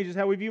matter. It changes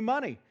how we view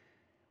money.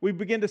 We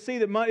begin to see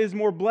that money is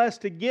more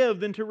blessed to give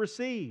than to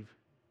receive.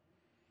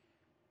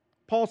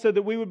 Paul said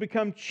that we would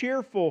become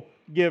cheerful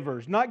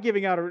givers, not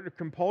giving out of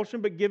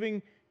compulsion, but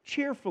giving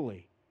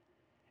cheerfully.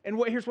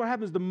 And here's what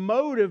happens. The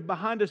motive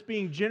behind us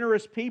being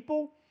generous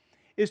people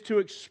is to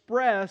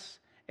express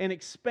and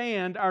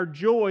expand our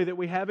joy that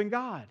we have in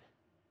God.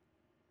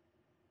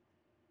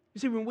 You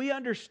see, when we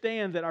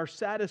understand that our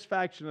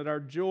satisfaction, that our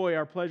joy,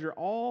 our pleasure,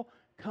 all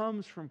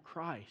comes from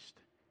Christ,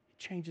 it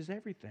changes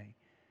everything.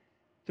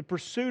 The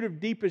pursuit of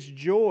deepest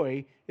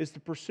joy is the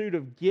pursuit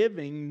of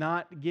giving,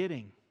 not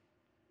getting.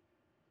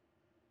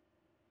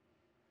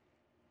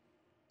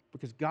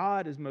 Because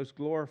God is most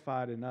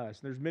glorified in us.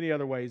 There's many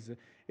other ways that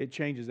it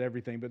changes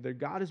everything, but that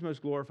God is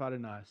most glorified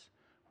in us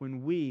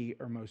when we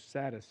are most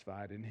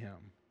satisfied in Him.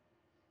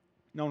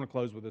 Now I want to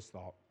close with this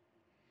thought.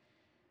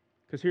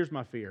 Because here's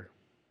my fear.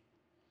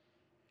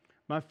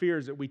 My fear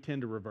is that we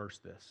tend to reverse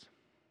this.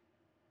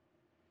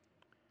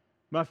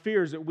 My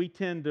fear is that we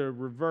tend to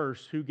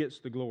reverse who gets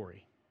the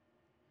glory.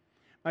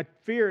 My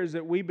fear is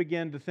that we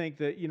begin to think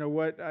that,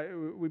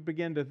 we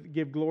begin to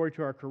give glory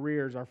to our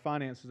careers, our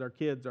finances, our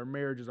kids, our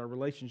marriages, our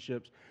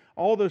relationships,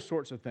 all those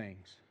sorts of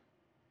things.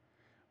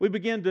 We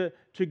begin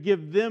to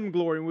give them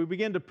glory, and we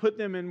begin to put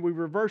them in, we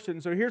reverse it.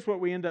 And so here's what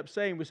we end up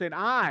saying. We say,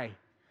 I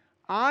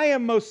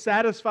am most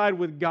satisfied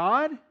with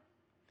God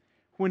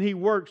when He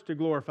works to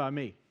glorify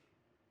me.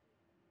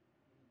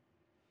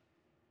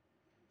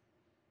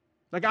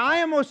 Like, I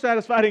am most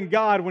satisfied in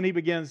God when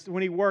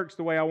He works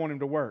the way I want Him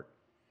to work.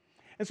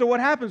 And so what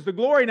happens? The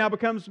glory now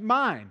becomes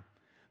mine.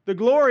 The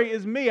glory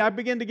is me. I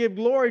begin to give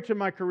glory to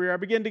my career. I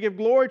begin to give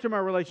glory to my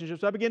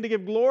relationships. I begin to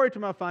give glory to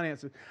my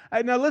finances.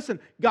 Now listen,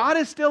 God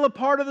is still a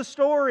part of the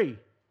story.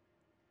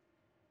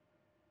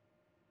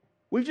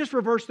 We've just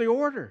reversed the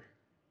order.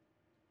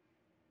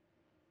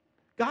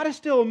 God is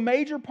still a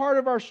major part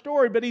of our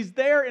story, but He's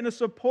there in a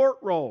support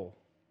role.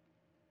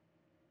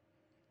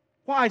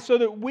 Why? So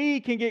that we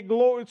can get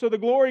glory. So the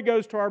glory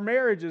goes to our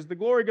marriages. The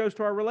glory goes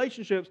to our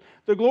relationships.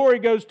 The glory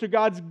goes to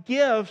God's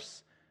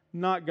gifts,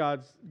 not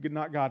God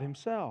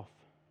Himself.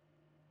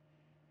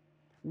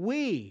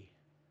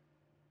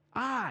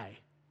 I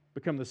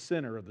become the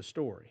center of the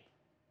story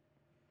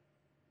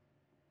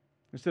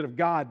instead of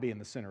God being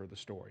the center of the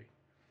story.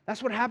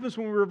 That's what happens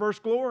when we reverse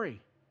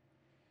glory.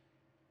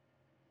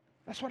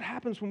 That's what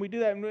happens when we do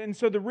that. And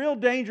so the real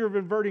danger of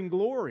inverting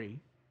glory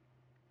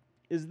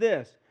is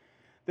this,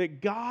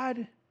 that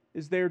God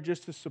is there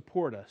just to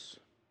support us.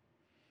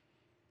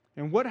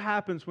 And what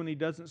happens when He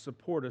doesn't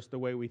support us the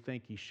way we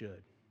think He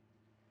should?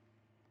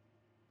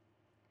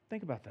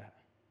 Think about that.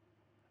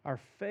 Our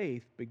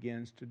faith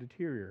begins to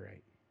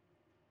deteriorate.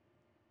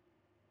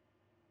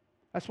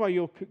 That's why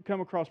you'll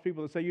come across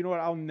people that say, you know what,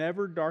 I'll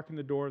never darken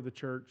the door of the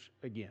church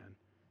again.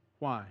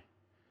 Why?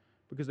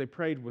 Because they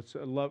prayed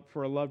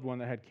for a loved one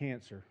that had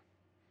cancer.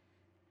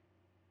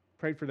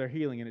 Prayed for their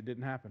healing and it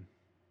didn't happen.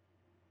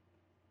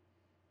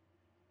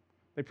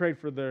 They prayed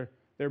for their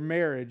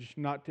marriage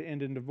not to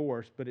end in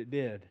divorce, but it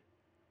did.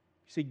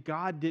 See,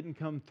 God didn't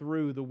come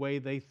through the way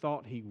they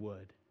thought He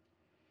would.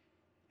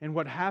 And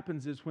what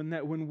happens is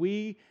when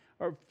we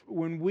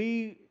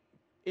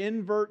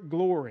invert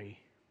glory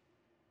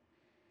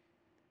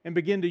and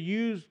begin to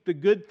use the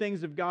good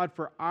things of God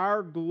for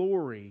our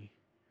glory,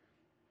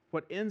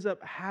 what ends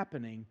up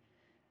happening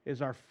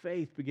is our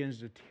faith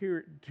begins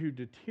to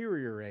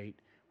deteriorate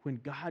when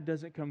God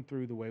doesn't come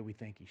through the way we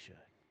think He should.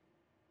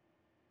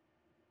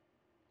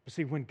 But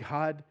see,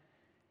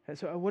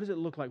 so what does it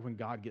look like when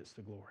God gets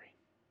the glory?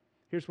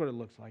 Here's what it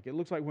looks like. It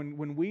looks like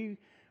when we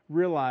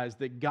realize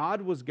that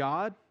God was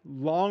God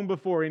long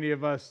before any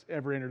of us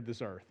ever entered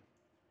this earth.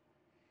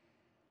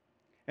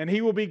 And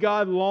He will be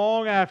God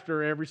long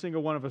after every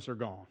single one of us are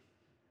gone.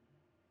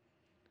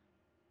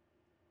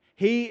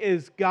 He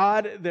is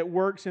God that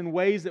works in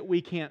ways that we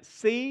can't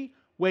see,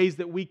 ways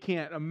that we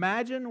can't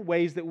imagine,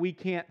 ways that we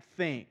can't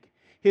think.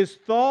 His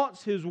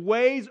thoughts, His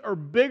ways are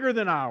bigger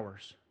than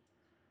ours.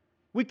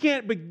 We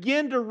can't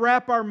begin to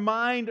wrap our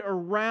mind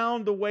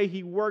around the way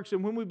He works.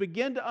 And when we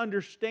begin to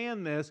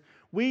understand this,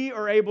 we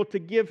are able to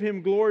give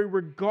Him glory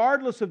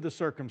regardless of the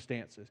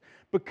circumstances,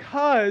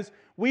 because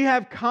we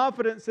have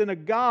confidence in a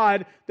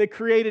God that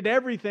created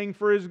everything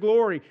for His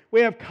glory.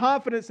 We have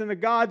confidence in a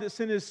God that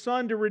sent His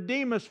Son to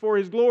redeem us for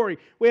His glory.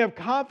 We have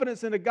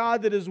confidence in a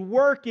God that is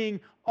working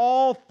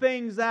all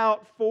things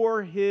out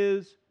for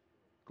His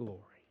glory.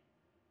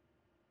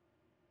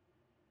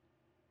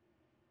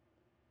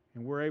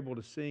 And we're able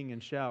to sing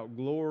and shout,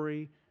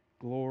 "Glory,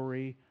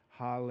 glory,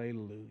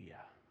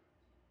 hallelujah."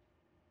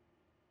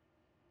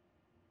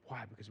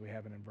 Why? Because we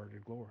have an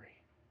inverted glory.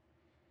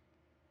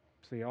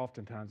 See,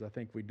 oftentimes I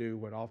think we do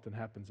what often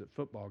happens at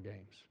football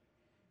games.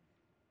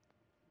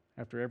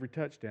 After every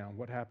touchdown,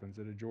 what happens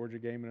at a Georgia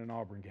game and an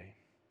Auburn game?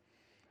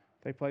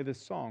 They play this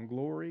song,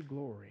 "Glory,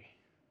 glory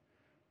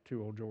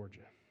to old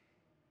Georgia,"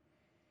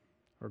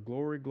 or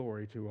 "Glory,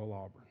 glory to old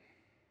Auburn."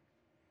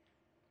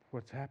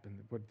 What's happened?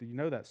 You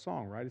know that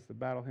song, right? It's the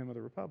Battle Hymn of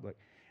the Republic.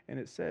 And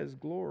it says,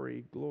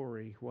 "Glory,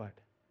 glory," what?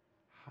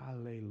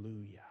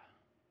 Hallelujah.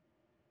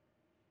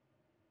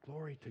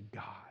 Glory to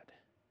God.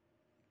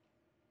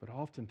 But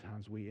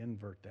oftentimes we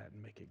invert that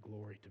and make it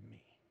glory to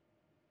me.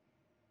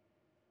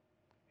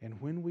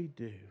 And when we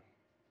do,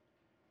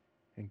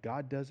 and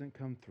God doesn't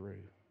come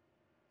through,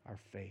 our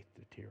faith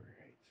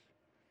deteriorates.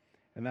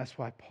 And that's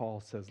why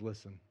Paul says,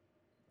 listen,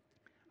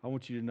 I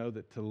want you to know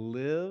that to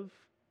live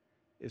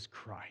is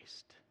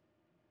Christ,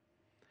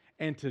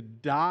 and to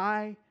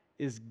die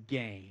is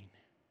gain.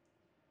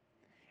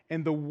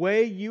 And the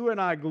way you and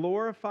I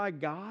glorify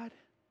God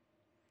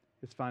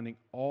is finding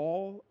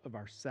all of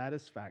our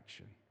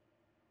satisfaction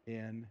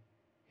in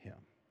Him.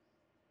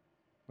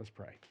 Let's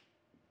pray.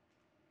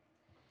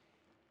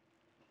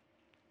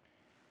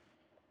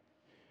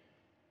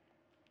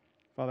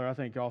 Father, I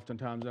think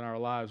oftentimes in our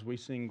lives we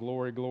sing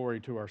glory, glory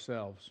to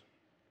ourselves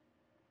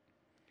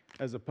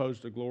as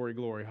opposed to glory,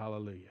 glory,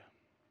 hallelujah.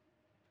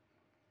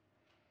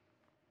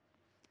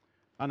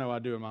 I know I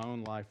do in my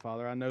own life,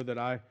 Father. I know that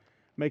I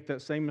make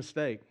that same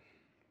mistake.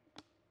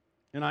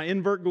 And I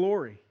invert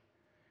glory.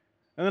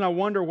 And then I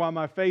wonder why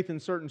my faith in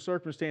certain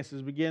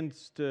circumstances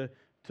begins to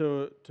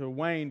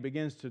wane,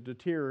 begins to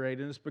deteriorate.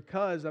 And it's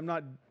because I'm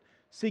not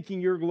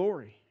seeking your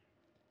glory.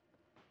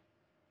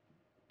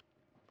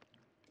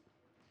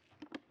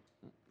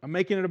 I'm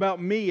making it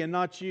about me and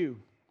not you.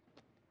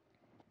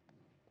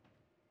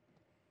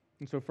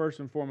 And so first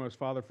and foremost,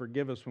 Father,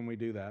 forgive us when we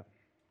do that.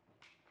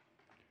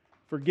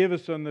 Forgive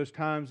us on those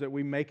times that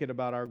we make it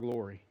about our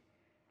glory.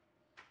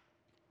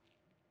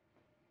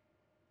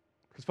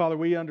 Because, Father,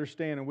 we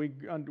understand and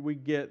we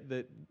get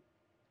that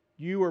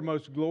you are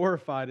most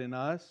glorified in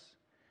us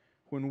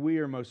when we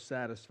are most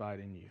satisfied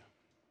in you.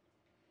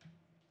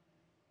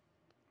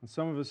 And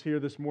some of us here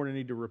this morning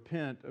need to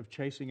repent of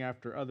chasing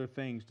after other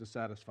things to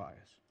satisfy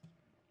us.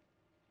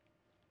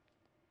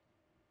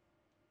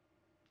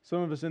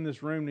 Some of us in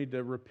this room need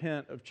to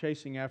repent of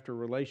chasing after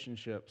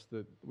relationships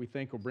that we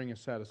think will bring us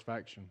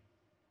satisfaction,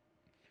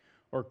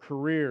 or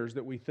careers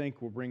that we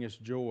think will bring us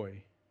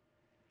joy,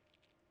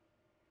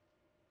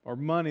 or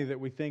money that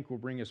we think will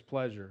bring us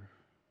pleasure,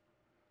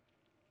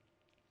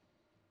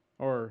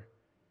 or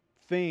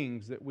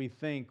things that we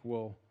think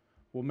will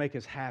make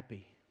us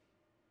happy.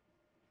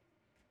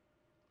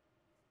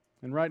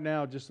 And right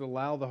now, just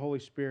allow the Holy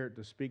Spirit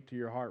to speak to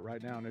your heart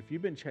right now. And if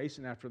you've been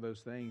chasing after those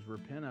things,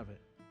 repent of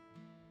it.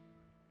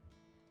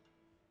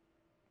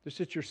 Just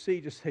at your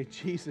seat, just say,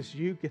 Jesus,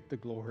 you get the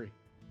glory.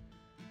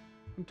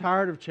 I'm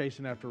tired of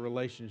chasing after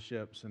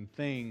relationships and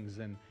things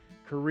and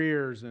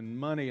careers and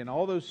money and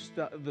all those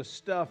the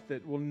stuff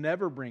that will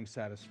never bring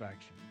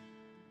satisfaction.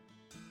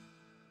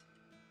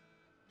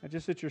 And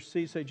just at your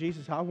seat, say,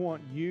 Jesus, I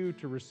want you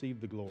to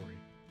receive the glory.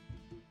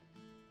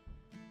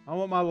 I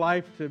want my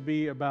life to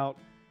be about,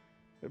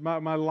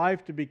 my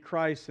life to be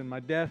Christ and my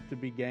death to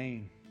be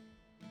gain.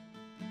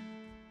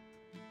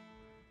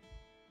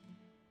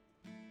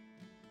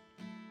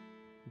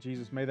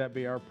 Jesus, may that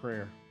be our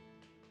prayer.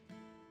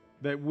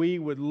 That we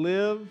would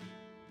live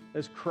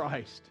as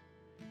Christ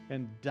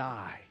and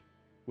die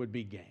would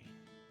be gain.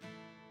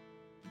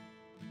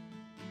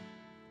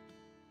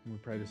 And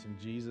we pray this in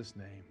Jesus'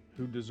 name,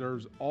 who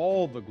deserves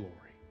all the glory.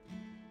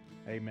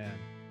 Amen.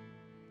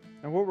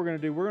 And what we're going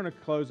to do, we're going to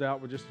close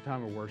out with just a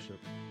time of worship.